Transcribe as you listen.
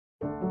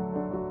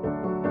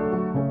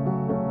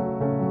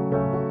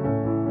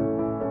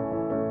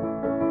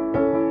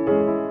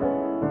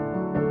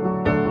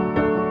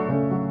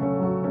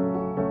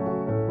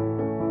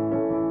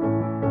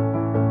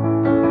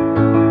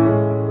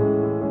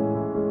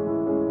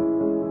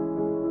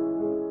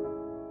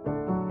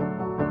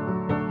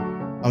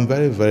I'm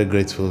very, very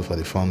grateful for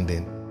the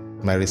funding.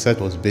 My research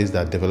was based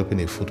on developing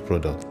a food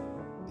product.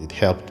 It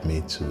helped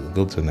me to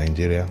go to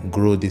Nigeria,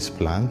 grow these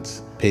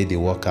plants, pay the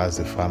workers,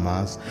 the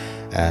farmers,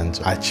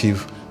 and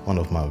achieve one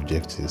of my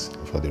objectives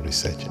for the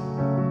research.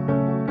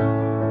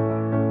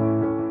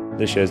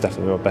 This year is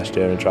definitely my best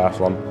year in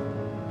triathlon.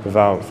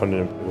 Without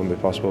funding, it wouldn't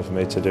be possible for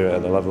me to do it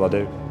at the level I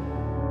do.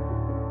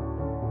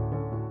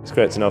 It's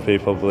great to know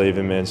people believe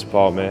in me and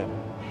support me.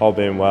 All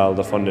being well,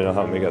 the funding will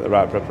help me get the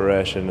right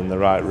preparation and the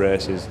right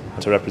races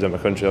to represent my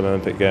country on the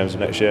Olympic Games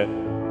next year.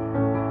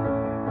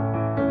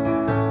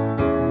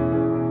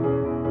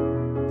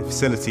 The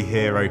facility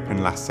here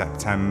opened last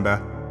September.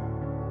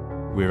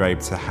 We were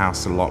able to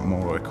house a lot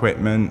more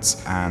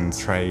equipment and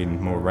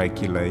train more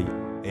regularly.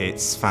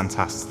 It's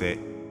fantastic.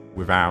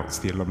 Without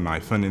the alumni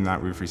funding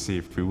that we've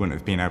received, we wouldn't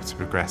have been able to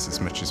progress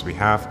as much as we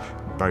have,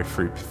 both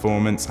through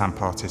performance and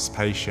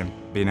participation,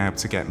 being able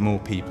to get more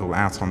people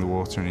out on the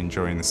water and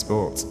enjoying the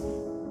sport.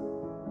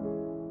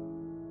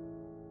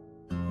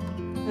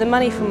 The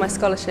money from my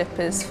scholarship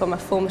is for my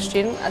former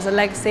student as a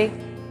legacy.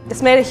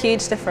 It's made a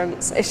huge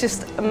difference. It's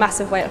just a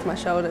massive weight off my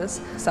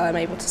shoulders, so I'm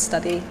able to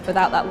study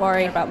without that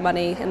worry about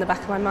money in the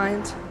back of my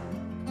mind.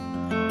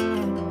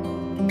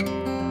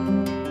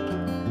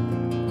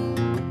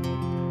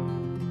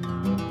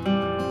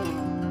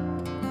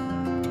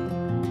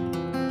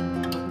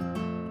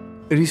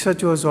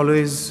 Research was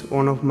always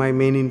one of my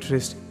main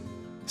interests,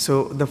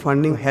 so the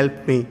funding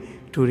helped me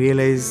to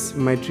realize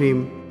my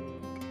dream.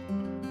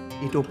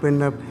 It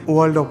opened up a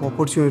world of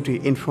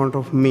opportunity in front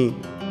of me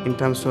in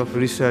terms of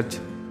research.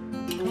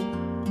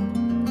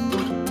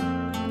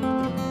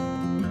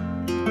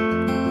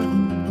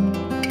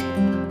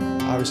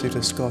 I received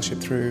a scholarship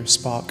through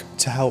Spark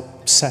to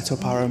help set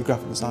up our own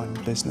graphic design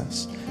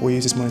business. We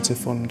use this money to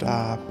fund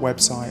our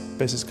website,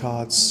 business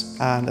cards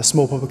and a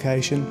small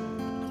publication.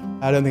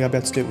 I don't think I'd be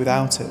able to do it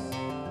without it.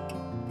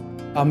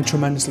 I'm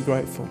tremendously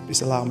grateful.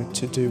 It's allowed me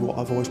to do what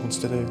I've always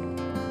wanted to do.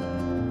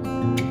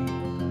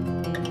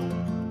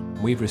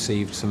 We've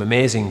received some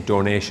amazing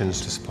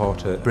donations to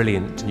support a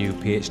brilliant new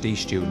PhD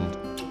student.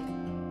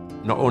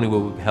 Not only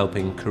will we be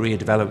helping career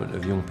development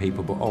of young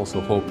people, but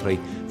also hopefully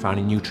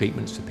finding new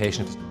treatments for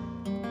patients.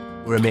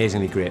 We're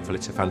amazingly grateful.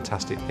 It's a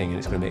fantastic thing and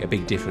it's going to make a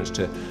big difference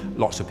to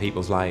lots of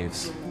people's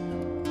lives.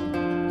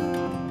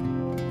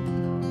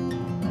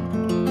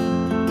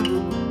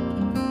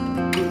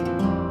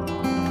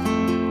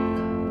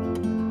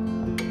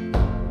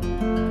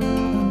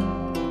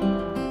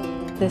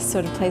 This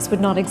sort of place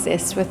would not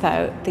exist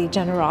without the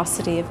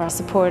generosity of our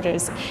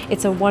supporters.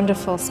 It's a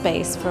wonderful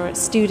space for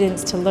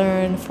students to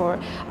learn, for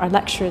our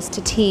lecturers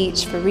to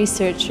teach, for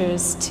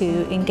researchers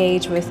to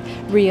engage with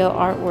real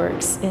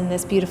artworks in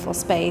this beautiful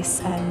space,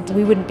 and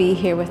we wouldn't be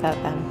here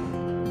without them.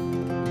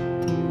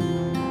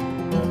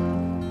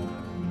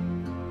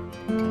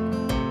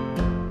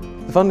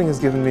 The funding has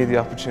given me the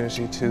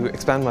opportunity to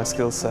expand my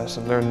skill set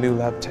and learn new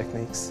lab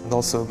techniques, and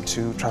also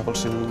to travel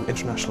to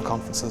international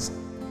conferences.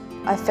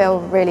 I feel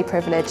really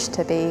privileged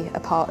to be a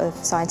part of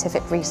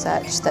scientific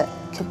research that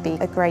could be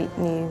a great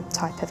new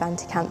type of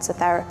anti-cancer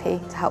therapy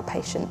to help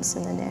patients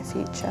in the near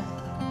future.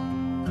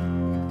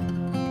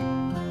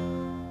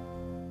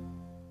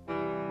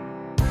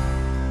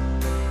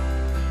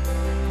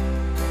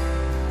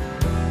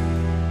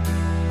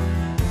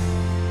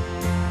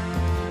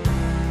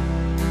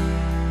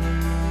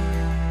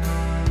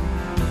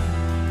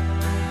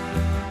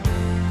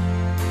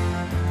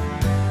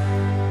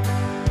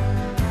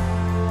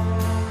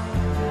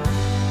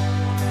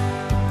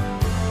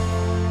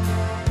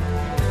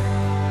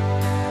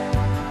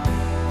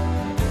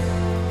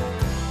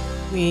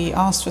 We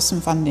asked for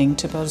some funding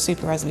to build a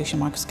super resolution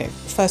microscope,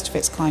 first of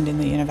its kind in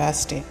the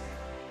university.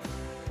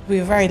 We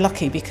were very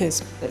lucky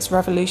because it's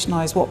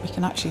revolutionised what we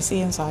can actually see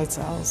inside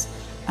cells,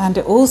 and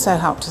it also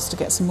helped us to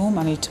get some more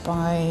money to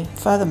buy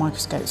further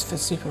microscopes for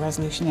super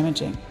resolution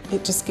imaging.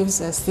 It just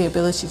gives us the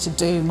ability to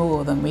do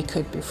more than we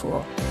could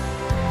before.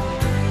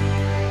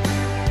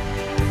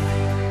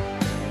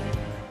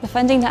 The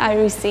funding that I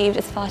received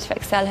as part of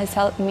Excel has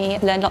helped me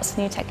learn lots of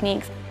new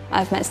techniques.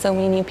 I've met so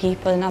many new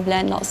people and I've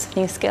learned lots of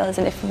new skills,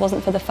 and if it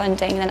wasn't for the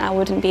funding then I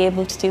wouldn't be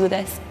able to do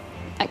this.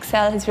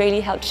 Excel has really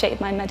helped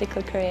shape my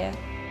medical career.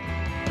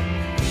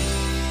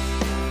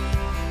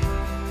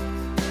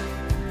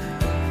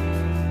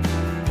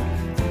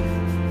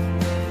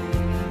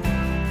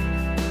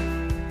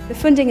 The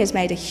funding has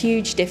made a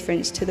huge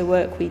difference to the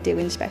work we do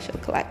in special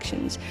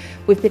collections.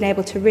 We've been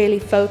able to really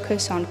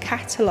focus on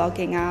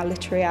cataloguing our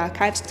literary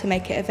archives to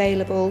make it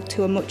available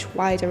to a much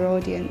wider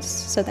audience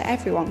so that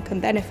everyone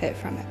can benefit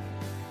from it.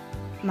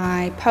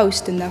 My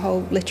post in the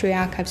whole Literary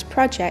Archives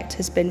project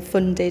has been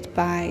funded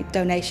by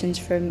donations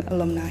from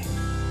alumni.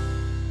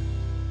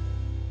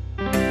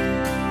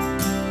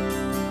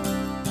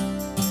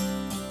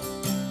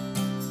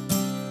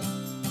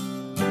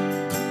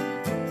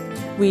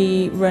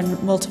 We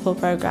run multiple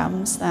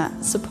programmes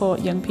that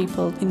support young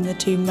people in the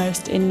two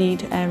most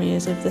in-need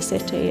areas of the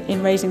city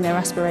in raising their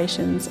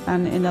aspirations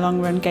and in the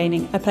long run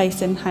gaining a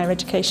place in higher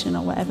education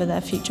or whatever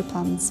their future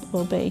plans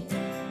will be.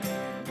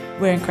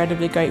 We're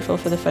incredibly grateful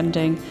for the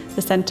funding.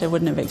 The centre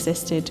wouldn't have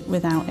existed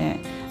without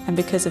it, and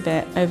because of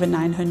it, over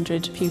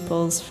 900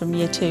 pupils from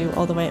Year 2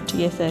 all the way up to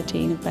Year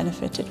 13 have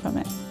benefited from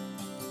it.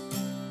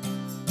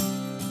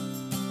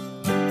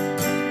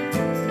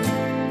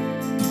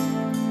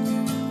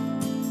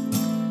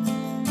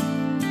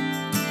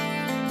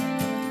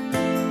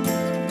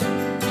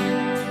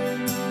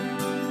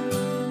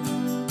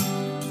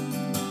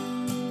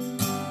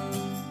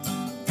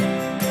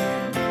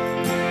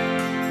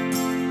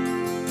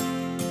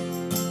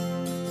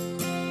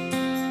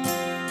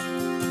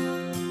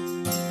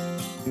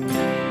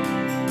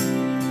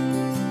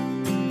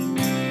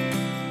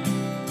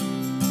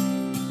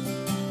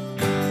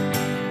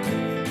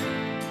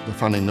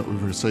 The funding that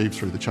we've received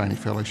through the Cheney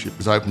Fellowship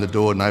has opened the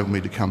door and enabled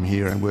me to come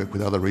here and work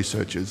with other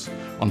researchers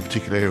on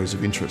particular areas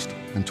of interest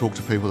and talk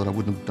to people that I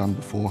wouldn't have done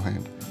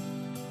beforehand.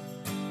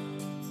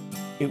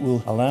 It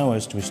will allow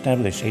us to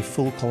establish a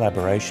full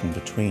collaboration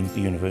between the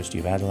University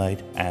of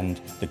Adelaide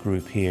and the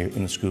group here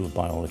in the School of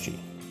Biology.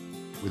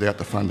 Without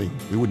the funding,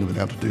 we wouldn't have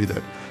been able to do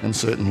that, and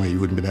certainly you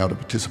wouldn't have been able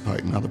to participate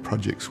in other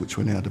projects which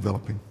we're now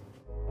developing.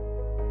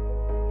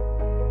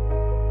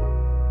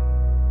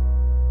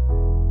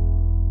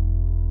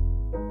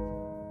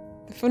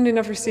 The funding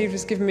I've received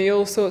has given me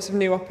all sorts of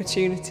new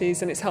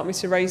opportunities, and it's helped me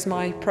to raise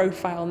my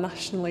profile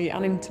nationally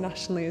and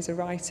internationally as a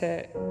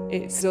writer.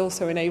 It's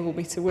also enabled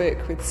me to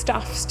work with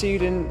staff,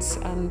 students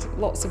and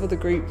lots of other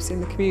groups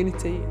in the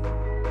community.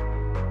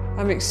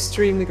 I'm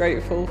extremely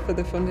grateful for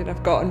the funding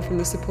I've got and from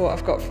the support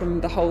I've got from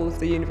the whole of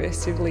the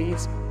University of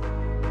Leeds.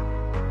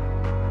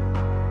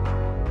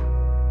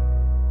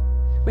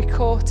 We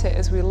court it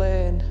as we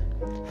learn.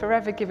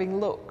 Forever giving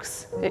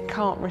looks, it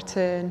can't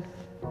return.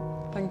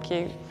 Thank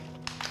you.